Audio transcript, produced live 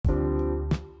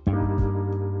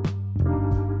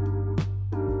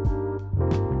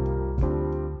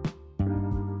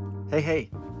Hey,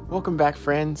 welcome back,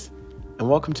 friends, and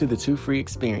welcome to the Two Free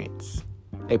Experience,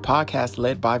 a podcast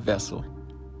led by Vessel.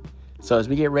 So as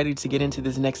we get ready to get into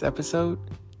this next episode,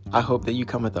 I hope that you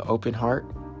come with an open heart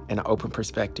and an open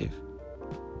perspective.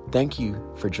 Thank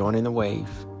you for joining the wave.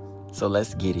 So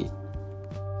let's get it.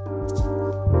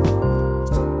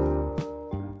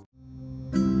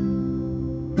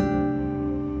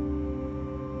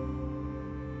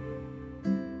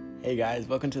 Hey guys,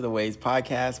 welcome to the Waves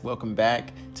Podcast. Welcome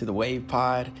back to the Wave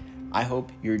Pod. I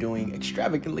hope you're doing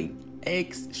extravagantly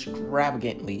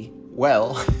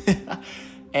well.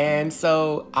 And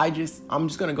so I'm just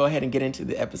going to go ahead and get into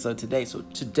the episode today. So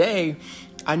today,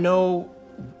 I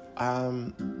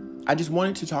just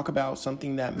wanted to talk about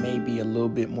something that may be a little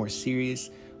bit more serious,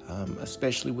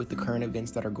 especially with the current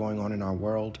events that are going on in our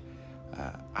world.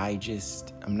 I'm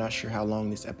not sure how long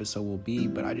this episode will be,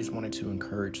 but I just wanted to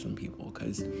encourage some people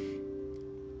because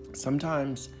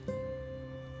sometimes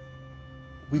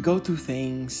we go through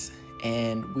things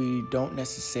and we don't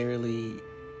necessarily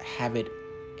have it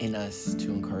in us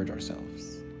to encourage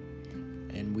ourselves.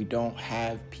 And we don't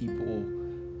have people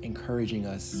encouraging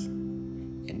us.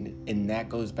 And that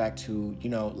goes back to,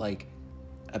 like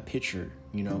a picture,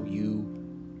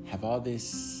 you have all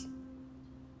this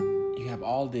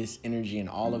energy and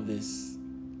all of this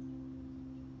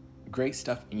great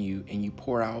stuff in you, and you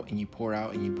pour out and you pour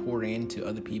out and you pour into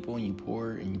other people, and you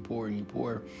pour and you pour and you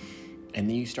pour, and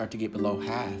then you start to get below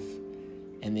half,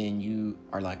 and then you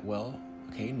are like, well,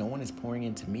 okay, no one is pouring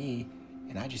into me,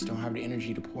 and I just don't have the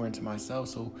energy to pour into myself.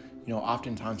 So,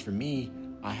 oftentimes for me,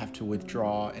 I have to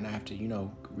withdraw and I have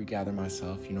to, regather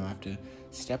myself. I have to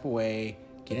step away,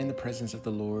 get in the presence of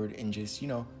the Lord, and just,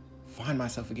 find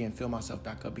myself again, fill myself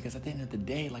back up. Because at the end of the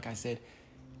day, like I said,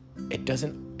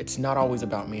 it's not always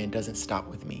about me. It doesn't stop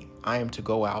with me. I am to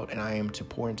go out and I am to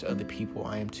pour into other people.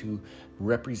 I am to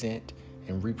represent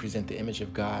the image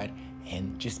of God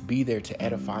and just be there to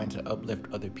edify and to uplift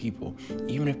other people,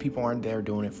 even if people aren't there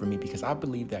doing it for me, because I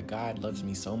believe that God loves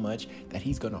me so much that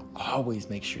he's going to always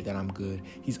make sure that I'm good.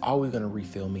 He's always going to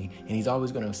refill me, and he's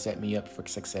always going to set me up for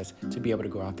success to be able to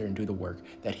go out there and do the work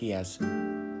that he has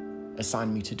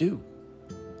assigned me to do.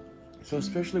 So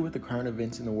especially with the current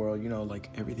events in the world,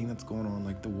 like everything that's going on,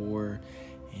 like the war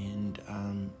and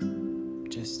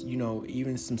just,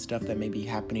 even some stuff that may be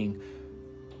happening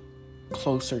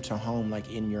closer to home,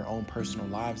 like in your own personal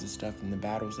lives and stuff, and the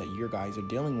battles that your guys are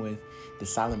dealing with, the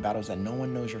silent battles that no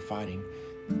one knows you're fighting,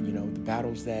 the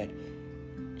battles that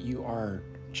you are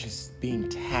just being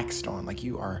taxed on, like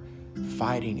you are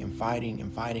fighting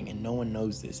and no one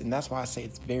knows this. And that's why I say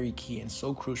it's very key and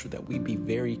so crucial that we be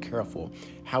very careful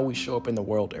how we show up in the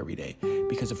world every day,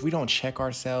 because if we don't check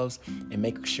ourselves and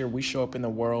make sure we show up in the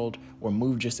world or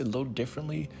move just a little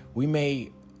differently, we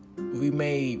may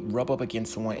rub up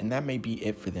against someone and that may be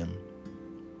it for them.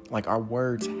 Like, our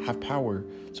words have power.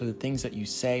 So the things that you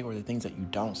say or the things that you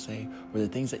don't say or the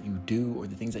things that you do or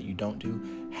the things that you don't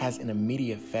do has an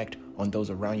immediate effect on those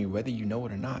around you, whether you know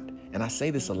it or not. And I say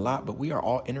this a lot, but we are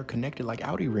all interconnected like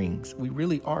Audi rings. We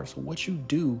really are. So what you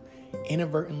do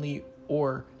inadvertently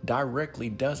or directly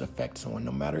does affect someone,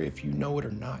 no matter if you know it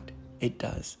or not. It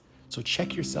does. So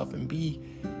check yourself and be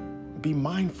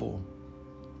mindful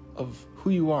of who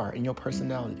you are and your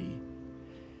personality.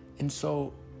 And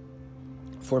so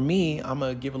for me, I'm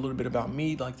going to give a little bit about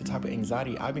me, like the type of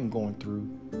anxiety I've been going through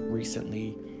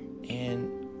recently.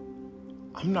 And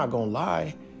I'm not going to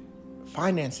lie,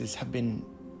 finances have been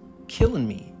killing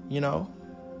me,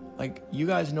 Like, you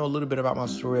guys know a little bit about my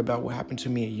story, about what happened to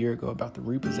me a year ago, about the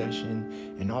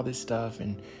repossession and all this stuff,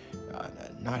 and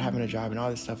not having a job and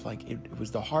all this stuff. Like, it was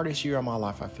the hardest year of my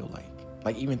life, I feel like.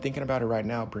 Like, even thinking about it right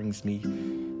now brings me,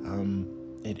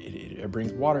 it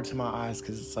brings water to my eyes,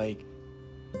 because it's like,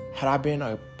 had I been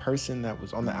a person that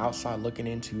was on the outside looking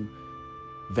into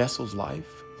Vessel's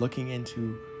life, had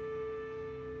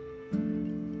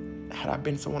I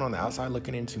been someone on the outside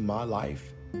looking into my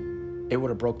life, it would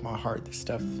have broke my heart. The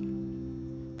stuff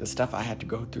I had to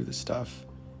go through, the stuff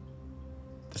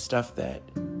that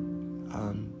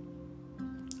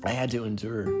I had to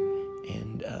endure,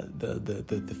 and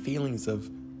the feelings of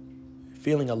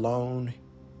feeling alone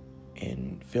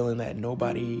and feeling that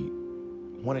nobody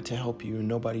wanted to help you and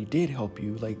nobody did help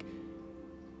you. Like,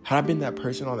 had I been that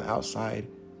person on the outside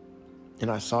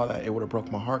and I saw that, it would have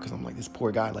broke my heart, because I'm like, this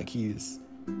poor guy, like, he is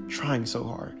trying so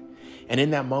hard. And in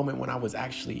that moment, when I was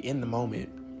actually in the moment,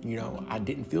 I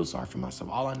didn't feel sorry for myself.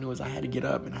 All I knew is I had to get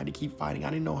up and I had to keep fighting. I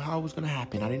didn't know how it was going to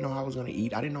happen. I didn't know how I was going to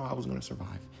eat. I didn't know how I was going to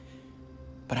survive.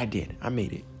 But I did. I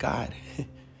made it. God.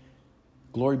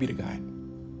 Glory be to God.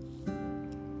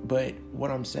 But what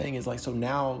I'm saying is, like, so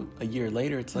now a year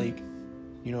later, it's like,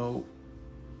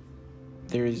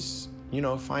 there's,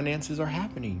 finances are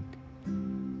happening.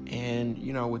 And,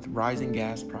 with rising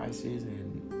gas prices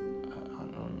and, I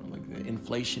don't know, like the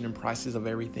inflation and prices of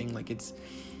everything, like it's,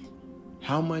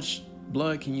 how much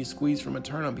blood can you squeeze from a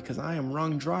turnip? Because I am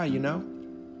wrung dry,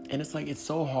 And it's like, it's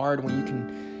so hard when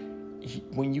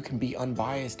you can be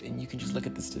unbiased and you can just look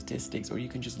at the statistics, or you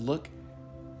can just look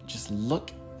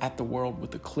at the world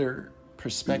with a clear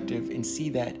perspective and see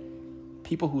that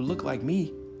people who look like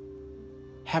me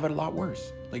have it a lot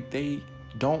worse. Like, they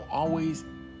don't always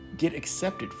get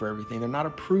accepted for everything. They're not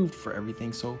approved for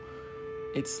everything. So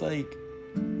it's like,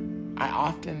 I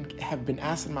often have been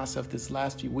asking myself this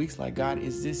last few weeks, like, God,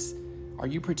 are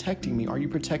you protecting me? Are you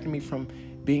protecting me from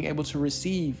being able to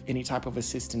receive any type of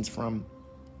assistance from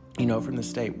the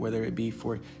state, whether it be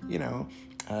for,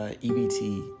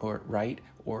 EBT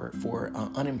or for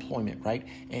unemployment, right?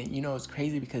 And, it's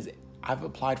crazy because I've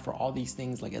applied for all these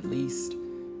things, like at least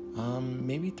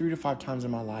maybe 3 to 5 times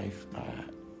in my life,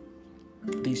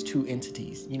 these two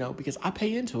entities, because I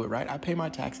pay into it, right? I pay my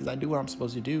taxes. I do what I'm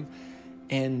supposed to do.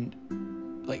 And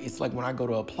like, it's like when I go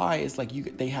to apply, it's like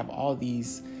they have all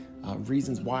these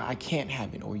reasons why I can't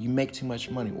have it, or you make too much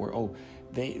money, or,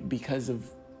 because of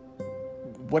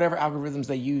whatever algorithms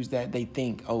they use that they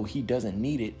think, he doesn't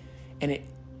need it. And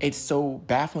it's so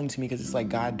baffling to me, because it's like,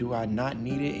 God, do I not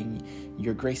need it? And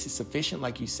your grace is sufficient,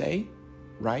 like you say,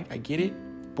 right? I get it.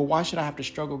 But why should I have to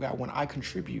struggle, God, when I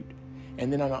contribute?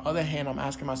 And then on the other hand, I'm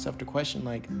asking myself the question,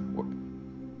 like,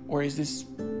 or is this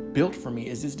built for me?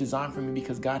 Is this designed for me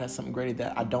because God has something greater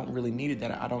that I don't really need it,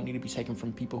 that I don't need to be taken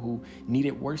from people who need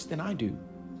it worse than I do?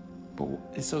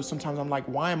 But so sometimes I'm like,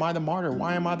 why am I the martyr?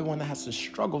 Why am I the one that has to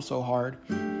struggle so hard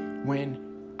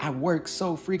when I work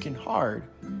so freaking hard?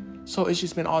 So it's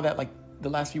just been all that, like, the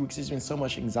last few weeks, there's been so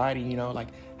much anxiety, like,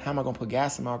 how am I going to put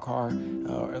gas in my car?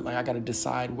 Like, I got to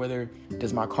decide whether,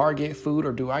 does my car get food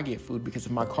or do I get food? Because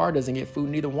if my car doesn't get food,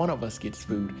 neither one of us gets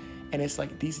food. And it's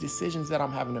like these decisions that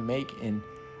I'm having to make. And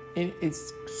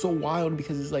it's so wild,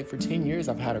 because it's like, for 10 years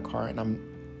I've had a car, and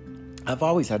I've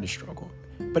always had to struggle.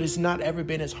 But it's not ever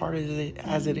been as hard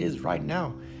as it is right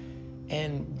now.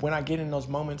 And when I get in those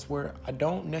moments where I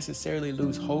don't necessarily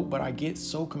lose hope, but I get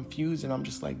so confused, and I'm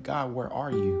just like, God, where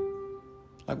are you?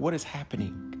 Like, what is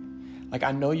happening? Like,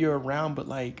 I know you're around, but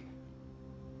like,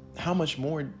 how much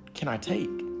more can I take?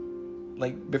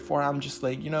 Like, before I'm just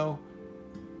like,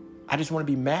 I just want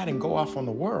to be mad and go off on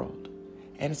the world.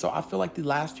 And so I feel like the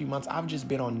last few months I've just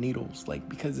been on needles, like,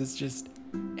 because it's just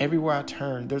everywhere I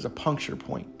turn, there's a puncture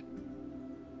point,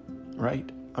 right?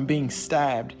 I'm being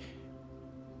stabbed,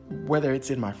 whether it's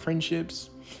in my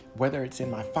friendships, whether it's in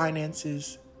my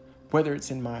finances, whether it's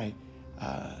in my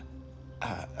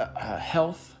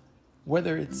health,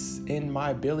 whether it's in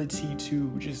my ability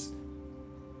to just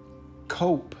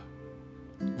cope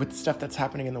with the stuff that's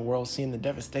happening in the world, seeing the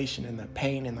devastation and the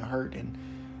pain and the hurt. And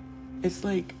it's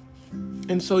like,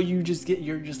 and so you're just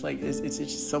like, it's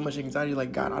just so much anxiety.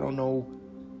 Like, God, I don't know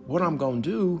what I'm going to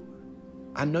do.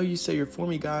 I know you say you're for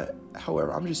me, God.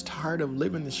 However, I'm just tired of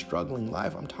living this struggling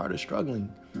life. I'm tired of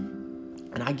struggling.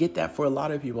 And I get that for a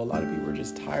lot of people. A lot of people are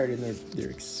just tired, and they're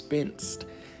expensed.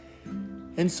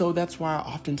 And so that's why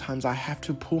oftentimes I have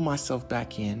to pull myself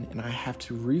back in, and I have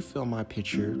to refill my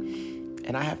pitcher,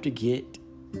 and I have to get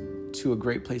to a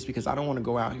great place, because I don't want to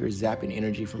go out here zapping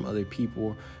energy from other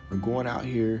people, or going out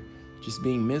here just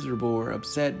being miserable or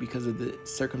upset because of the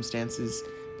circumstances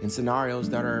and scenarios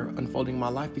that are unfolding in my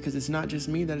life, because it's not just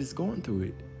me that is going through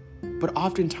it. But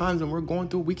oftentimes when we're going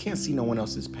through it, we can't see no one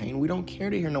else's pain. We don't care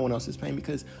to hear no one else's pain,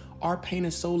 because our pain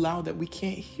is so loud that we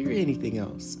can't hear anything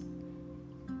else.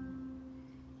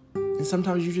 And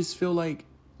sometimes you just feel like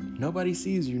nobody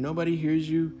sees you, nobody hears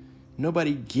you,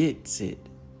 nobody gets it.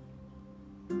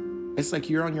 It's like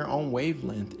you're on your own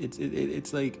wavelength.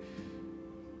 It's like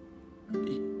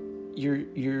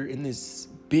you're in this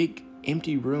big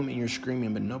empty room and you're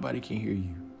screaming, but nobody can hear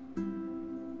you.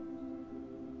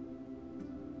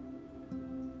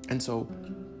 And so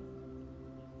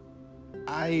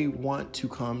I want to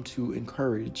come to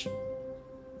encourage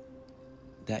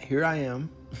that here I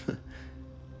am,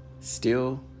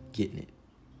 still getting it.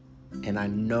 And I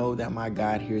know that my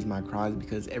God hears my cries,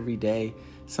 because every day,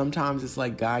 sometimes it's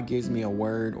like God gives me a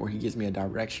word, or he gives me a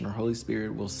direction, or Holy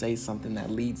Spirit will say something that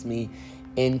leads me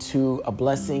into a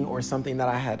blessing or something that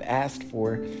I had asked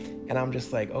for. And I'm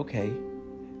just like, okay,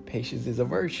 patience is a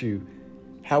virtue.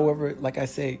 However, like I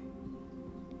say,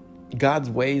 God's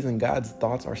ways and God's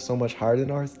thoughts are so much higher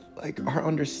than ours. Like, our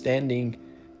understanding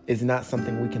is not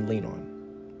something we can lean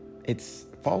on. It's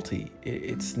faulty.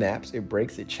 It snaps, it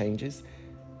breaks, it changes.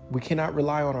 We cannot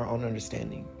rely on our own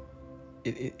understanding.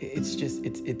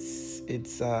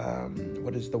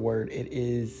 what is the word? It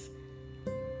is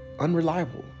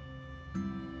unreliable.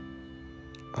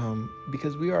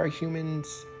 Because we are humans,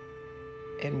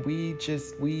 and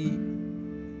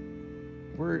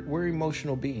we're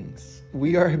emotional beings.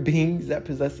 We are beings that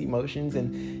possess emotions,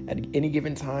 and at any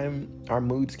given time, our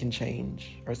moods can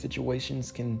change, our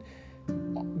situations can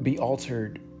be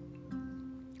altered.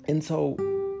 And so,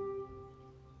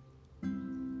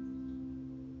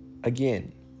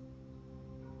 again,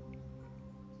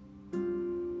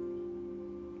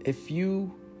 if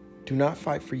you do not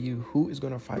fight for you, who is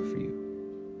going to fight for you?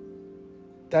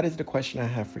 That is the question I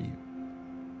have for you.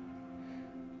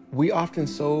 We often,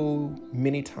 so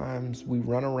many times, we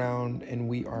run around and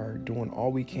we are doing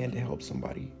all we can to help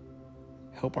somebody,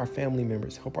 help our family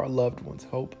members, help our loved ones,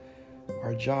 help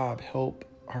our job, help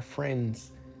our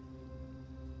friends.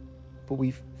 But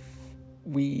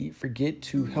we forget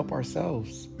to help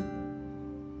ourselves.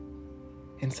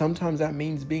 And sometimes that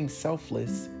means being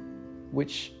selfless,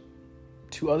 which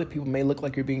to other people may look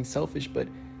like you're being selfish, but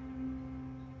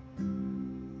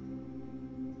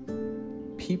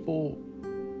people,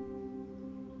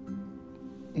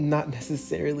 not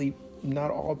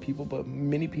all people, but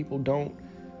many people don't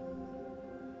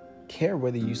care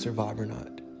whether you survive or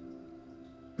not.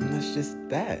 And that's just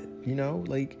that,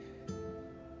 like,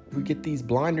 we get these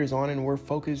blinders on and we're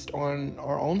focused on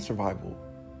our own survival.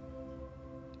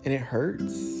 And it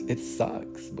hurts. It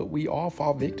sucks, but we all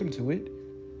fall victim to it.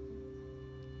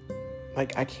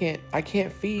 Like, I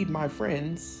can't feed my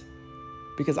friends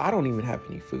because I don't even have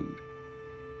any food.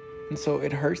 And so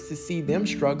it hurts to see them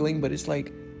struggling, but it's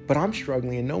like, but I'm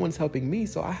struggling and no one's helping me,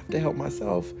 so I have to help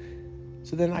myself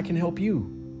so then I can help you.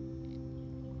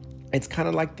 It's kind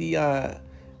of like the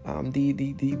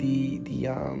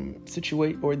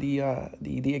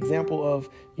example of,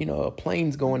 a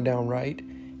plane's going down, right?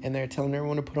 And they're telling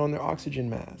everyone to put on their oxygen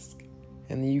mask.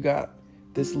 And then you got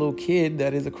this little kid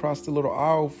that is across the little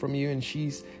aisle from you, and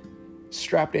she's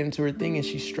strapped into her thing and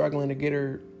she's struggling to get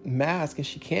her mask and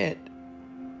she can't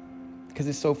because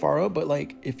it's so far up. But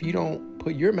like, if you don't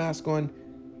put your mask on,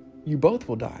 you both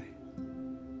will die.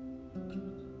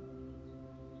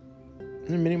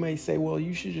 And many may say, well,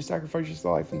 you should just sacrifice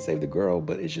your life and save the girl.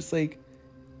 But it's just like,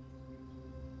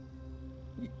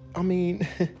 I mean,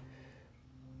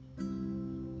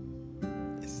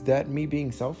 is that me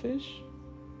being selfish?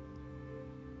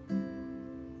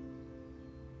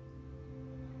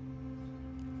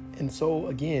 And so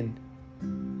again,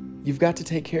 you've got to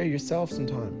take care of yourself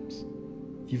sometimes.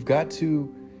 You've got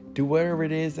to do whatever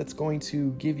it is that's going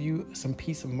to give you some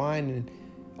peace of mind and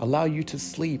allow you to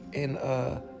sleep. And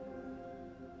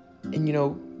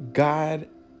God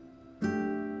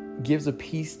gives a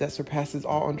peace that surpasses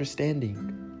all understanding.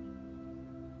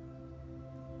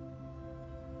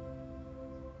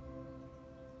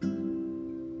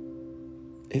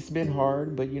 It's been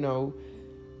hard, but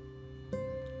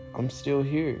I'm still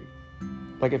here.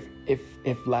 Like,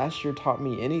 if last year taught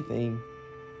me anything,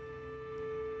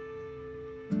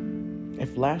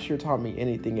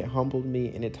 it humbled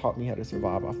me and it taught me how to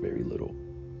survive off very little.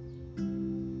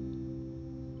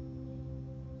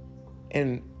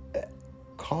 And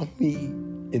call me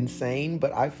insane,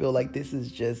 but I feel like this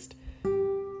is just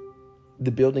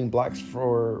the building blocks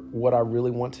for what I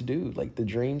really want to do. Like, the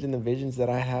dreams and the visions that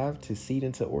I have to seed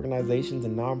into organizations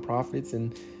and nonprofits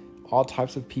and all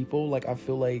types of people. Like, I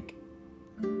feel like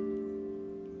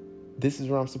this is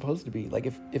where I'm supposed to be. Like,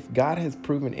 if God has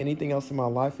proven anything else in my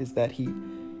life, is that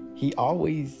he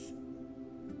always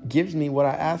gives me what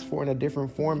I ask for in a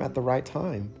different form at the right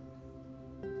time.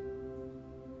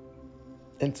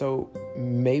 And so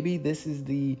maybe this is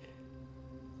the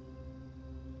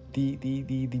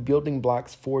building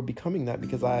blocks for becoming that,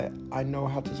 because I know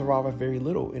how to survive with very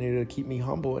little, and it'll keep me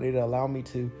humble, and it'll allow me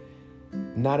to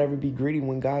not ever be greedy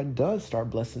when God does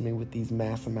start blessing me with these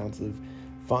mass amounts of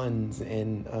funds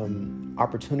and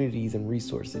opportunities and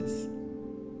resources.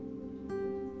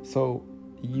 So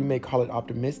you may call it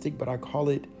optimistic, but I call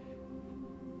it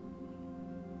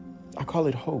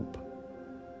hope.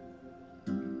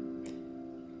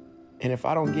 And if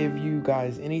I don't give you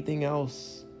guys anything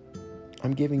else,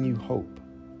 I'm giving you hope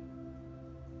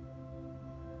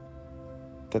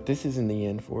that this isn't the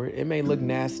end for it. It may look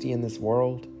nasty in this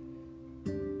world,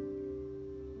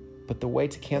 but the way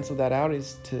to cancel that out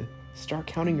is to start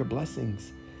counting your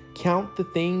blessings. Count the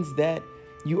things that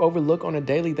you overlook on a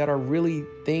daily that are really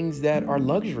things that are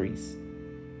luxuries.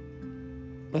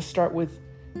 Let's start with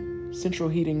central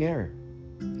heating air.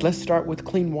 Let's start with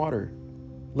clean water.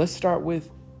 Let's start with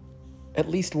at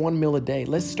least one meal a day.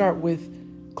 Let's start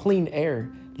with clean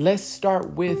air. Let's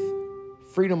start with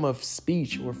freedom of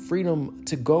speech or freedom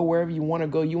to go wherever you want to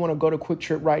go. You want to go to Quick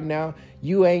Trip right now.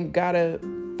 You ain't got to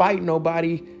fight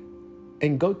nobody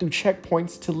and go through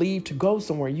checkpoints to leave to go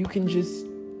somewhere. You can just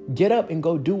get up and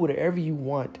go do whatever you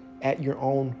want at your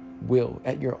own will,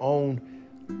 at your own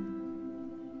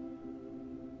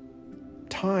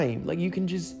time. Like, you can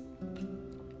just,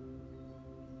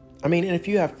 and if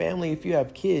you have family, if you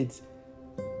have kids,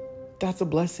 that's a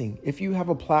blessing. If you have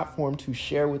a platform to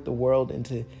share with the world and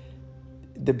to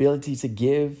the ability to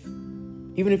give,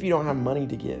 even if you don't have money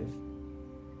to give,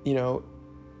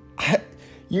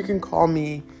 you can call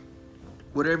me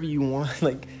whatever you want.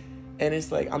 And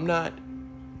it's like, I'm not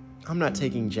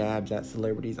taking jabs at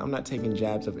celebrities. I'm not taking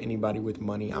jabs of anybody with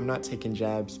money. I'm not taking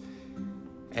jabs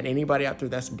at anybody out there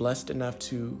that's blessed enough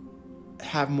to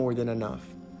have more than enough.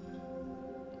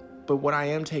 But what I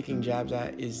am taking jabs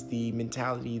at is the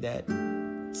mentality that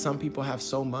some people have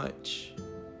so much,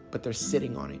 but they're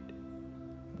sitting on it,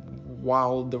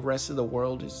 while the rest of the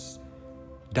world is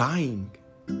dying,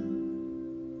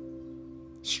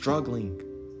 struggling.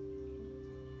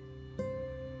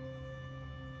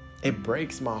 It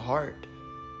breaks my heart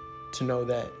to know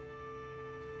that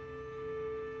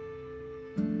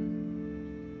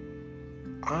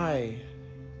I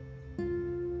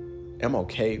am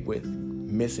okay with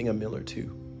missing a meal or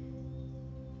two.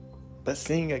 But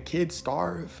seeing a kid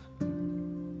starve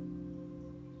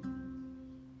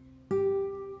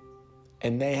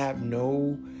and they have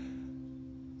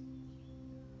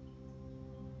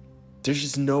there's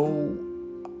just no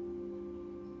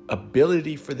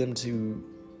ability for them to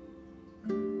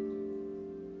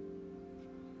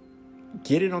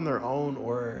get it on their own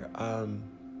or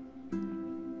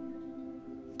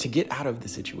to get out of the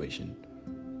situation.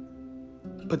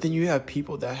 But then you have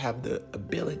people that have the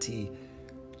ability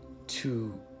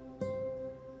to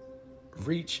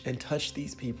reach and touch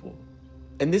these people.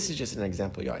 And this is just an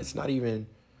example, y'all. It's not even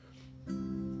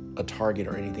a target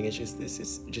or anything. It's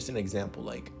just an example.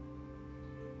 Like,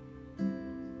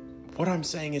 what I'm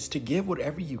saying is to give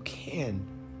whatever you can.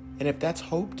 And if that's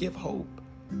hope, give hope.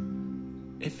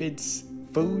 If it's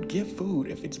food, give food.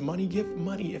 If it's money, give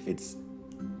money. If it's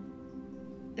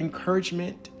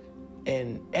encouragement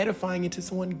and edifying it to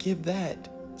someone, give that.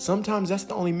 Sometimes that's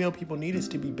the only meal people need, is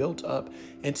to be built up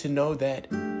and to know that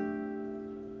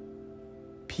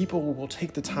people will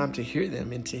take the time to hear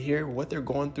them and to hear what they're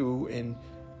going through. And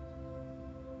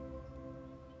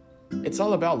it's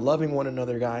all about loving one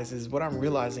another, guys. Is what I'm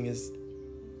realizing is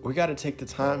we got to take the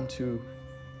time to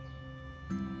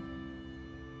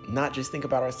not just think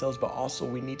about ourselves, but also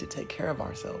we need to take care of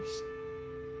ourselves.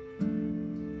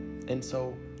 And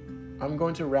so I'm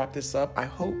going to wrap this up. I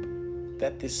hope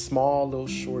that this small little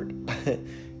short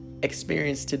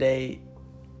experience today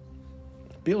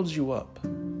builds you up.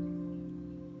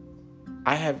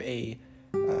 I have I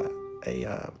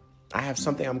have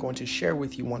something I'm going to share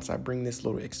with you once I bring this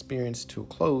little experience to a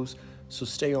close. So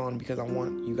stay on, because I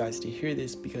want you guys to hear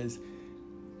this, because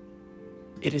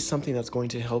it is something that's going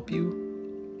to help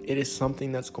you. It is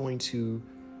something that's going to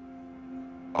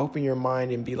open your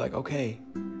mind and be like, okay,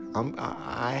 I'm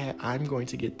going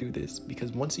to get through this.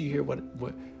 Because once you hear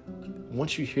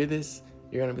once you hear this,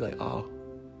 you're going to be like, oh,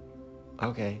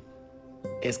 okay,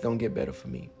 it's going to get better for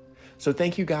me. So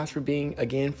thank you guys for being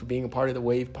a part of the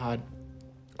Wave Pod.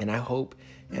 And I hope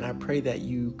and I pray that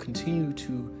you continue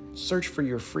to search for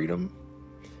your freedom.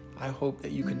 I hope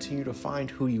that you continue to find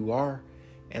who you are.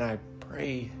 And I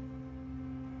pray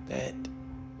that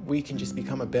we can just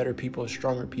become a better people, a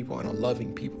stronger people, and a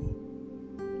loving people.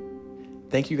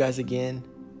 Thank you guys again,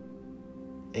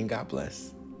 and God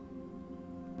bless.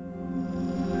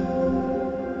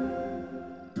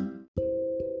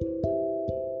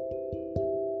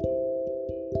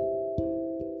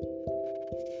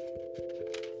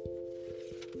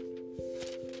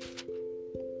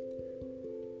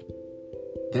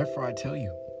 Therefore, I tell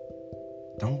you,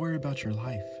 don't worry about your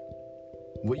life,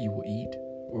 what you will eat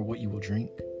or what you will drink,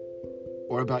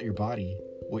 or about your body,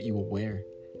 what you will wear.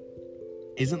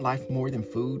 Isn't life more than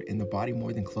food and the body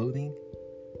more than clothing?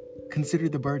 Consider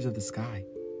the birds of the sky.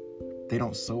 They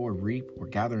don't sow or reap or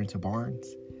gather into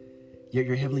barns, yet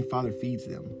your heavenly Father feeds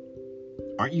them.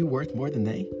 Aren't you worth more than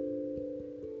they?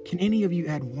 Can any of you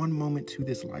add one moment to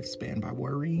this lifespan by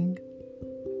worrying?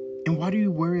 And why do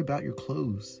you worry about your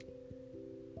clothes?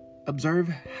 Observe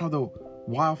how the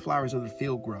wildflowers of the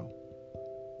field grow.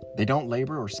 They don't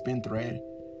labor or spin thread.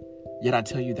 Yet I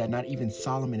tell you that not even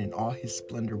Solomon in all his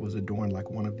splendor was adorned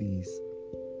like one of these.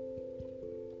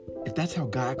 If that's how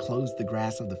God clothes the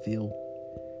grass of the field,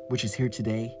 which is here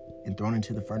today and thrown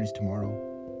into the furnace tomorrow,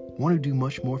 won't he do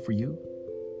much more for you?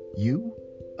 You,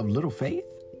 of little faith?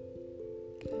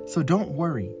 So don't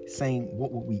worry saying,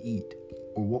 what will we eat?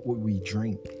 Or what will we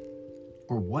drink?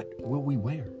 Or what will we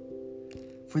wear?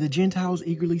 For the Gentiles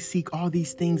eagerly seek all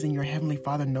these things, and your heavenly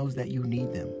Father knows that you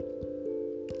need them.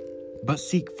 But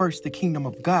seek first the kingdom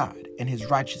of God and his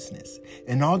righteousness,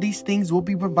 and all these things will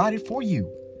be provided for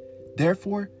you.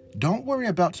 Therefore, don't worry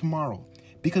about tomorrow,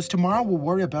 because tomorrow will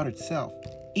worry about itself.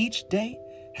 Each day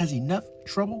has enough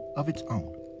trouble of its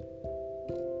own.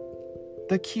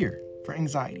 The cure for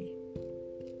anxiety.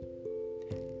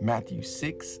 Matthew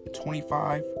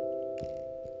 6:25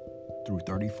 through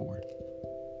 34.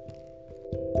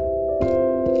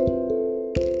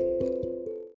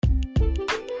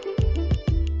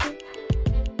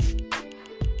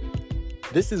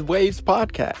 This is Waves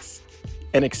Podcast,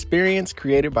 an experience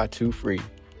created by Two Free.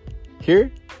 Here,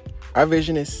 our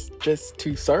vision is just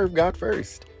to serve God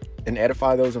first and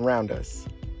edify those around us.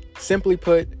 Simply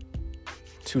put,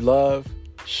 to love,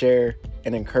 share,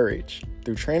 and encourage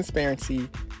through transparency,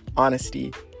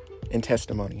 honesty, and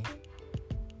testimony.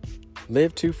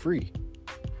 Live Two Free.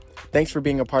 Thanks for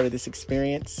being a part of this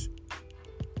experience,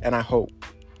 and I hope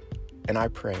and I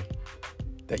pray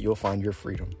that you'll find your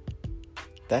freedom.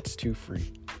 That's Two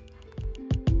Free.